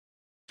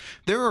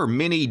There are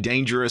many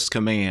dangerous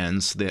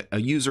commands that a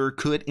user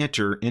could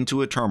enter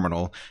into a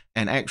terminal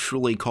and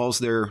actually cause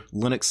their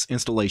Linux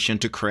installation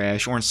to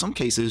crash, or in some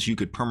cases, you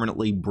could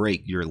permanently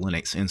break your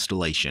Linux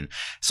installation.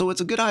 So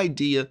it's a good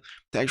idea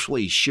to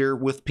actually share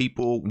with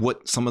people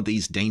what some of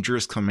these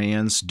dangerous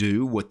commands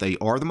do, what they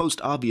are. The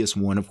most obvious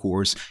one, of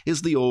course,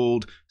 is the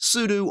old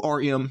sudo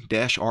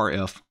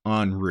rm-rf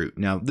on root.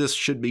 Now, this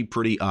should be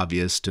pretty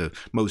obvious to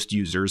most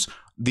users.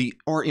 The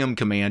rm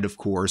command, of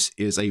course,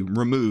 is a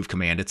remove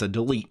command. It's a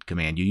delete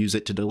command. You use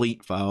it to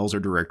delete files or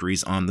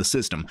directories on the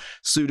system.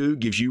 Sudo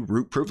gives you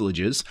root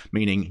privileges,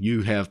 meaning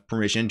you have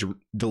permission to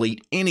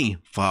delete any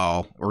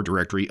file or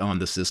directory on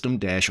the system.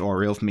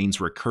 -rf means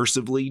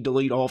recursively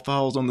delete all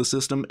files on the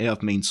system.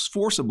 F means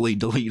forcibly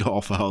delete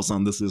all files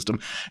on the system.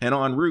 And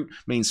on root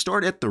means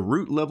start at the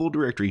root level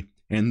directory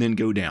and then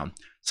go down.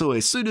 So a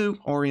sudo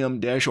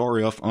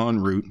rm-rf on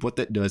root, what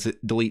that does,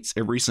 it deletes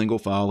every single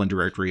file and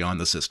directory on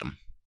the system.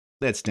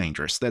 That's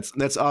dangerous.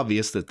 That's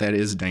obvious that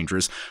is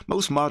dangerous.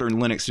 Most modern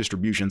Linux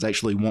distributions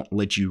actually won't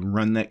let you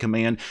run that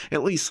command.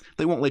 At least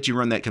they won't let you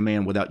run that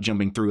command without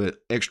jumping through an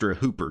extra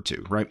hoop or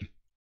two, right?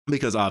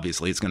 Because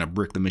obviously it's going to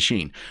brick the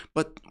machine.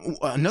 But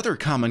another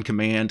common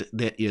command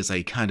that is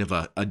a kind of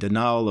a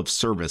denial of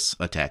service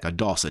attack, a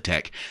DOS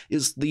attack,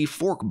 is the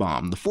fork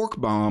bomb. The fork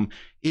bomb,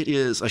 it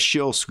is a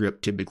shell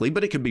script typically,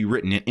 but it could be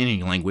written in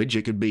any language.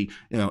 It could be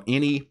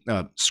any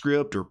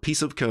script or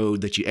piece of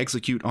code that you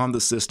execute on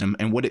the system,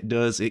 and what it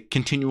does, it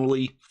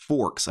continually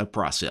forks a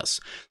process.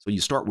 So you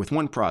start with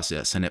one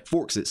process and it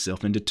forks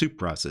itself into two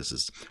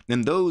processes.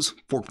 Then those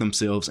fork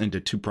themselves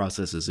into two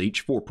processes each,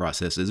 four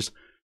processes,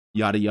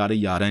 yada, yada,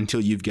 yada,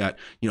 until you've got,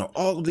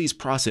 all of these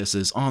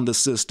processes on the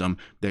system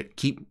that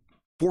keep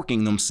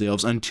forking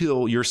themselves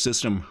until your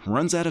system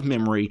runs out of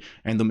memory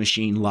and the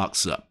machine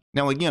locks up.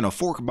 Now, again, a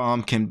fork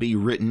bomb can be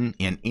written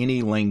in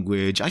any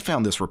language. I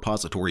found this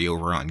repository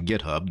over on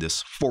GitHub,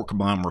 this fork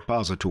bomb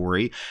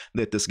repository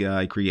that this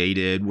guy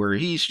created, where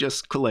he's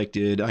just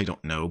collected, I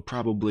don't know,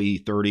 probably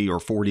 30 or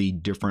 40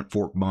 different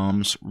fork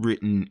bombs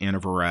written in a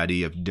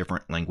variety of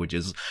different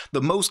languages.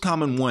 The most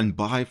common one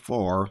by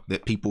far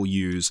that people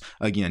use,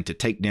 again, to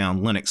take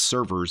down Linux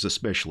servers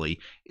especially,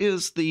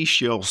 is the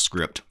shell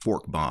script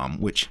fork bomb,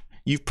 which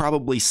you've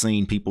probably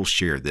seen people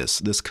share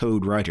this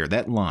code right here,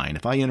 that line.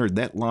 If I entered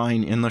that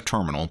line in the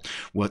terminal,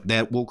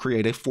 that will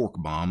create a fork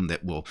bomb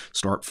that will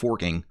start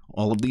forking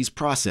all of these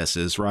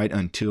processes, right,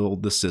 until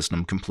the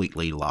system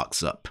completely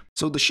locks up.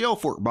 So the shell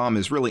fork bomb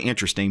is really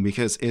interesting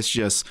because it's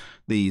just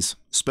these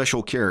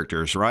special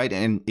characters, right?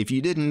 And if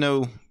you didn't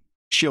know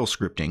shell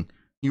scripting,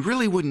 you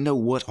really wouldn't know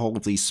what all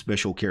of these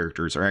special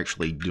characters are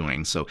actually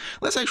doing. So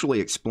let's actually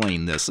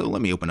explain this. So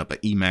let me open up an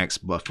Emacs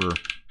buffer.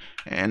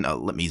 And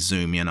let me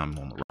zoom in. I'm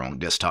on the wrong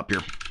desktop here.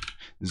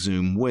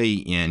 Zoom way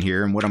in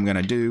here. And what I'm going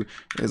to do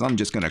is I'm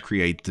just going to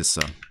create this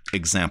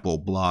example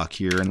block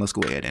here. And let's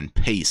go ahead and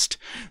paste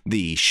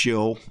the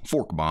shell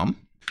fork bomb.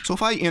 So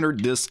if I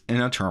entered this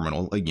in a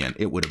terminal, again,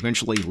 it would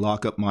eventually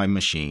lock up my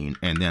machine.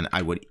 And then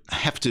I would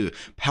have to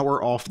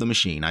power off the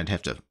machine. I'd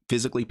have to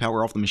physically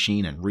power off the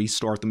machine and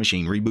restart the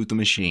machine, reboot the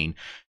machine,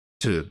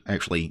 to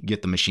actually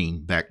get the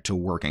machine back to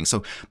working.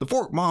 So the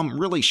fork bomb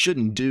really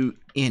shouldn't do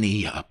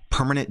any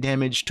permanent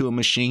damage to a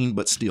machine,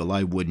 but still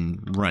I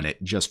wouldn't run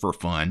it just for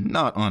fun,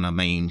 not on a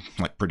main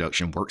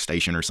production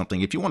workstation or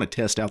something. If you want to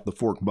test out the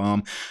fork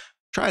bomb,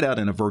 try it out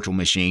in a virtual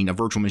machine. A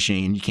virtual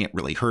machine, you can't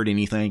really hurt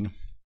anything.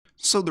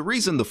 So the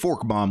reason the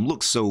fork bomb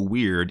looks so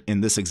weird in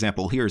this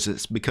example here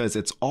is because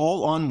it's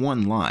all on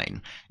one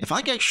line. If I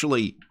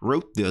actually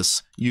wrote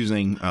this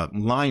using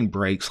line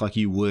breaks like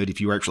you would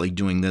if you were actually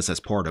doing this as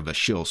part of a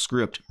shell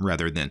script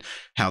rather than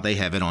how they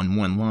have it on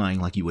one line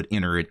like you would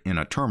enter it in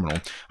a terminal,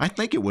 I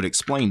think it would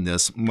explain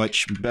this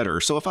much better.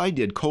 So if I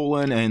did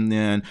colon and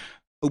then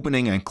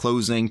opening and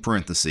closing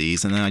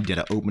parentheses, and then I did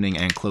an opening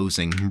and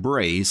closing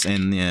brace,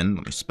 and then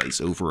let me space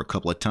over a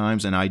couple of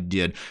times, and I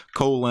did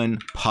colon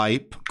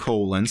pipe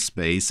colon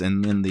space,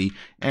 and then the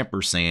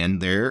ampersand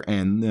there,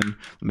 and then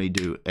let me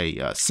do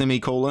a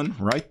semicolon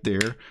right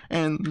there,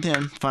 and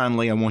then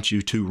finally I want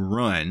you to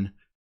run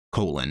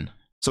colon.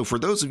 So for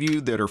those of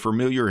you that are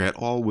familiar at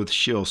all with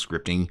shell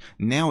scripting,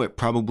 now it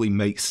probably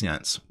makes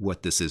sense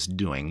what this is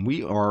doing.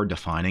 We are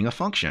defining a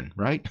function,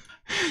 right?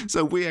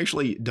 So we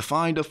actually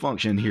defined a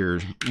function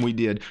here. We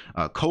did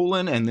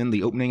colon and then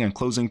the opening and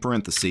closing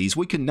parentheses.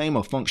 We could name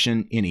a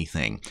function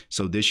anything.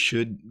 So this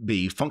should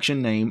be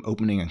function name,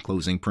 opening and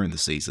closing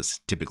parentheses. That's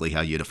typically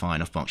how you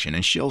define a function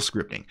in shell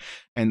scripting.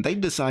 And they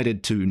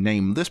decided to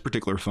name this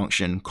particular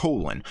function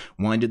colon.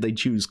 Why did they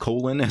choose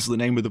colon as the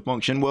name of the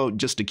function? Well,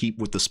 just to keep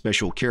with the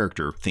special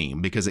character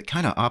theme, because it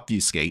kind of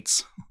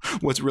obfuscates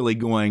what's really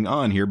going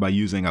on here by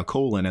using a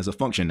colon as a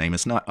function name.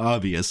 It's not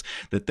obvious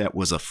that that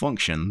was a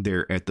function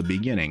there at the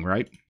beginning,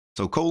 right?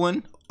 So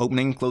colon,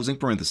 opening and closing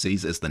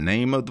parentheses is the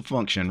name of the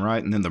function,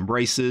 right? And then the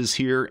braces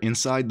here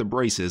inside the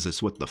braces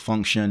is what the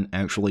function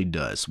actually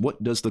does.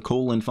 What does the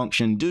colon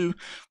function do?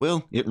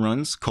 Well, it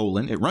runs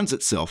colon, it runs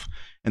itself,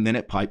 and then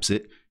it pipes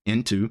it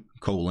into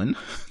colon,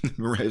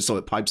 so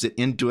it pipes it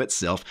into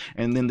itself,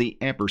 and then the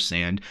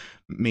ampersand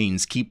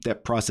means keep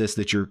that process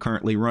that you're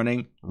currently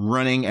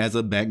running as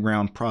a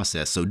background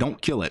process. So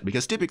don't kill it,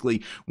 because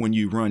typically when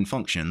you run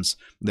functions,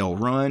 they'll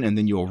run and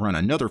then you'll run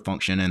another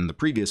function and the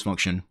previous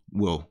function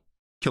will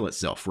kill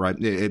itself, right?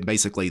 It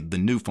basically, the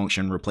new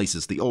function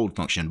replaces the old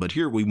function. But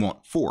here we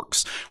want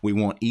forks. We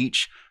want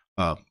each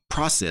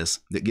process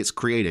that gets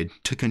created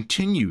to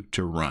continue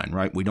to run,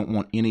 right? We don't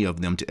want any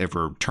of them to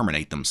ever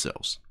terminate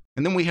themselves.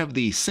 And then we have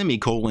the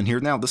semicolon here.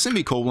 Now, the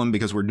semicolon,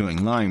 because we're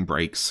doing line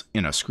breaks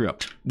in a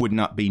script, would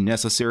not be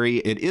necessary.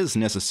 It is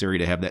necessary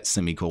to have that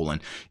semicolon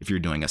if you're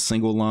doing a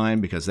single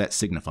line, because that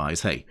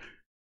signifies, hey,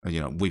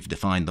 we've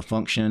defined the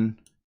function,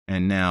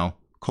 and now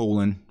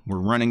colon, we're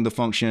running the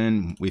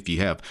function. If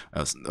you have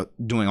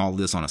doing all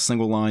this on a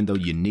single line, though,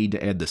 you need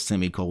to add the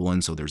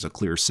semicolon so there's a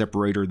clear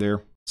separator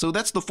there. So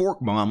that's the fork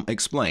bomb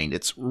explained.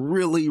 It's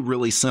really,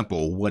 really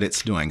simple what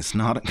it's doing. It's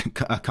not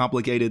a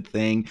complicated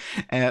thing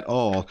at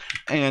all.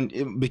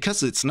 And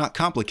because it's not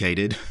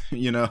complicated,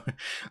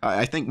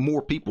 I think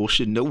more people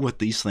should know what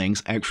these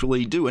things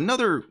actually do.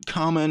 Another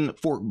common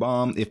fork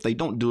bomb, if they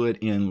don't do it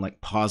in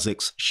like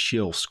POSIX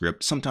shell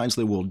script, sometimes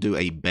they will do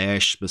a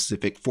bash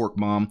specific fork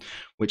bomb,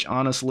 which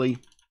honestly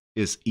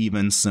is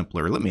even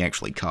simpler. Let me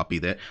actually copy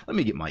that. Let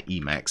me get my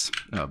Emacs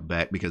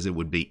back, because it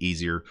would be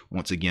easier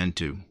once again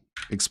to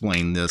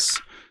explain this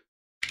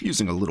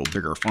using a little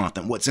bigger font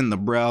than what's in the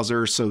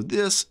browser. So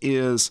this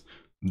is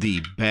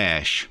the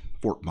bash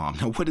fork bomb.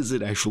 Now, what is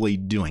it actually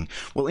doing?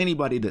 Well,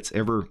 anybody that's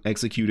ever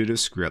executed a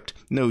script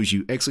knows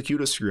you execute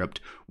a script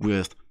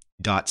with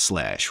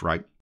 /,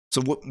 right?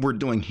 So what we're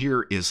doing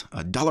here is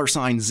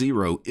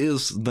 $0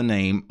 is the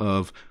name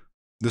of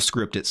the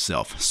script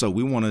itself. So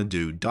we want to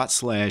do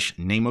 /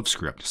 name of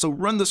script. So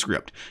run the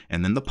script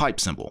and then the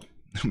pipe symbol.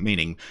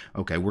 Meaning,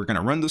 okay, we're going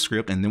to run the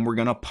script and then we're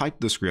going to pipe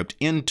the script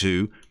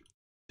into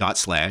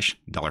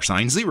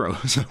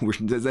 /$0. So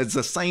that's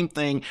the same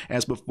thing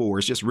as before.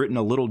 It's just written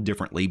a little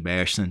differently.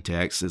 Bash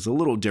syntax is a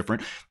little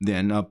different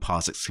than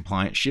POSIX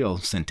compliant shell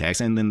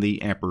syntax. And then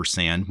the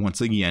ampersand,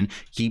 once again,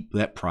 keep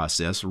that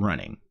process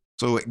running.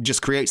 So it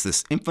just creates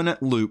this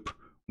infinite loop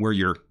where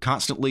you're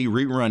constantly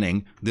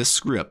rerunning this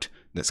script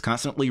that's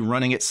constantly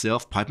running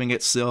itself, piping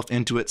itself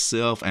into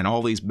itself, and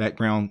all these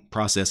background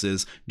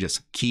processes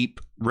just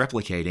keep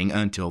replicating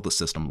until the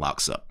system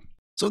locks up.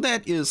 So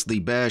that is the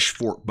bash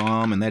fork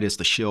bomb, and that is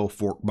the shell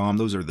fork bomb.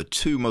 Those are the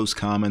two most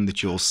common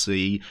that you'll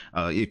see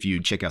if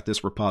you check out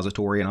this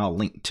repository, and I'll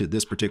link to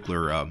this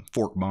particular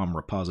fork bomb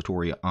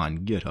repository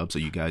on GitHub so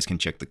you guys can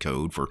check the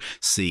code for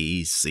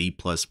C, C++.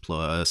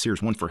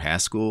 Here's one for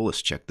Haskell.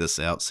 Let's check this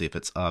out, see if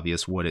it's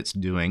obvious what it's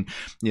doing.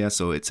 Yeah,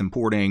 so it's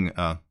importing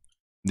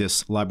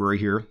this library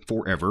here,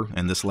 forever,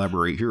 and this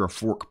library here, a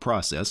fork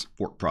process.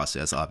 Fork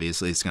process,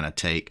 obviously, it's going to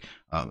take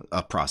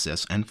a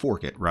process and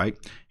fork it, right?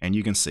 And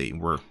you can see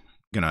we're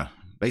going to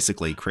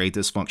basically create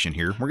this function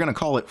here. We're going to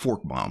call it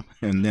fork bomb.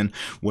 And then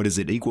what does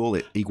it equal?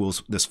 It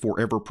equals this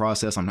forever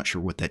process. I'm not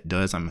sure what that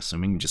does. I'm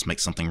assuming it just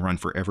makes something run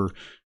forever.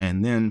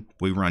 And then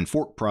we run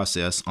fork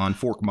process on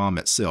fork bomb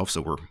itself. So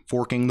we're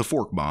forking the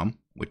fork bomb,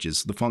 which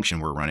is the function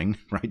we're running,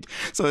 right?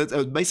 So it's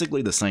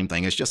basically the same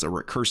thing. It's just a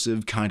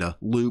recursive kind of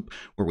loop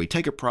where we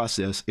take a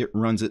process, it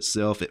runs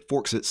itself, it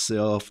forks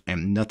itself,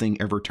 and nothing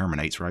ever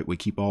terminates, right? We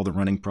keep all the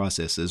running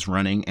processes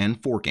running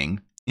and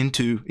forking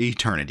into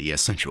eternity,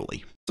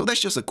 essentially. So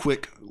that's just a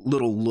quick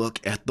little look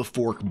at the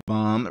fork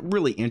bomb.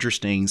 Really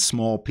interesting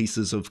small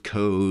pieces of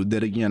code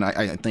that, again,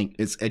 I think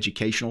it's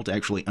educational to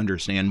actually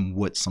understand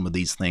what some of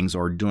these things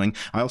are doing.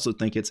 I also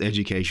think it's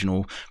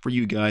educational for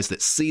you guys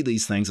that see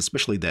these things,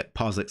 especially that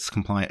POSIX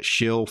compliant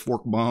shell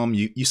fork bomb.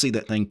 You see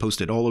that thing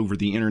posted all over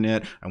the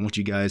internet. I want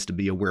you guys to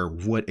be aware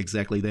of what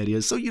exactly that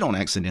is so you don't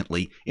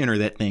accidentally enter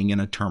that thing in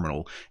a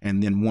terminal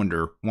and then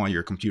wonder why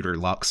your computer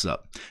locks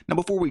up. Now,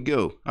 before we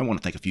go, I want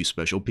to thank a few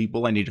special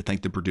people. I need to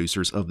thank the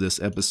producers of this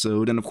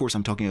episode, and of course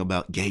I'm talking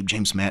about Gabe,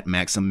 James, Matt,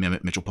 Maxim,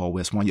 Mehmet, Mitchell, Paul,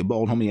 West, Wanya,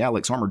 Bald, Homie,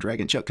 Alex, Armor,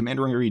 Dragon, Chuck,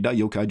 Commander, Ari,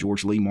 Yokai,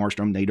 George, Lee,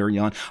 Marstrom, Nate,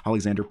 Jan,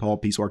 Alexander, Paul,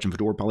 Peace, Arch, and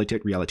Fedora,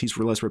 Polytech, Realities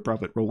for Less, Red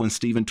Prophet, Roland,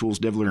 Steven, Tools,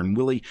 Devler, and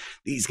Willie.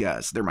 These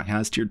guys, they're my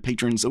highest tiered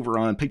patrons over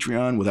on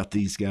Patreon. Without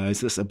these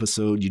guys, this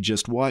episode you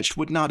just watched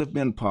would not have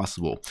been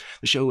possible.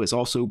 The show is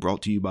also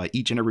brought to you by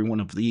each and every one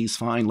of these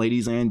fine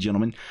ladies and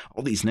gentlemen.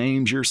 All these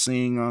names you're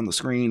seeing on the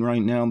screen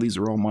right now, these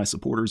are all my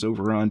supporters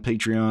over on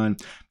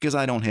Patreon, because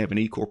I don't have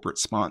any corporate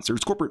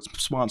sponsors. Corporate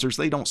sponsors,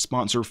 they don't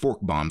sponsor fork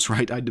bombs,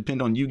 right? I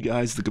depend on you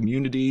guys, the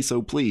community,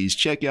 so please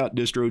check out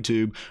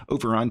DistroTube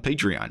over on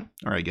Patreon.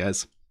 All right,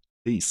 guys.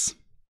 Peace.